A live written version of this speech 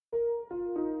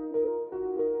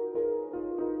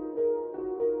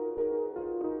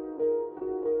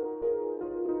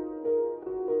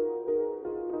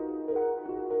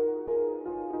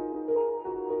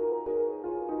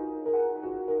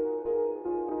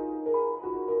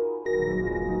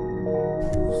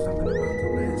Something about the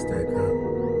way it stack up.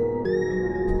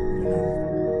 You know,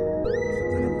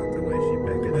 something about the way she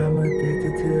back it up. I'm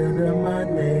addicted to the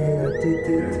money,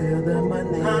 addicted to the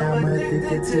money. I'm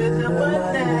addicted to the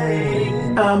money.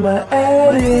 I'm an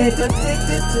addict,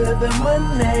 addicted to the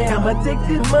money. I'm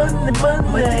addicted money.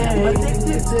 I'm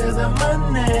addicted to the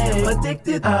money. I'm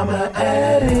addicted. I'm an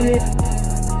addict.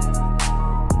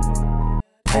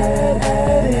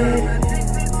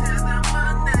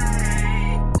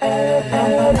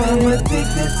 I'm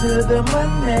addicted to the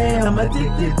money. I'm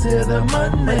addicted to the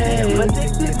money. I'm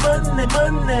addicted money.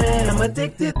 I'm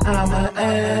addicted. I'm an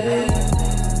addict.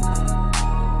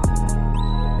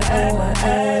 I'm an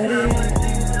addict.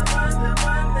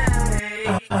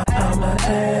 I'm an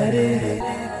addict.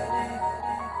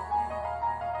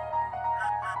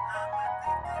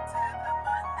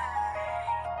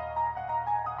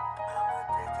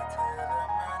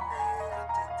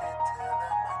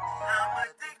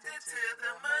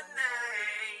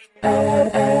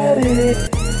 Addict.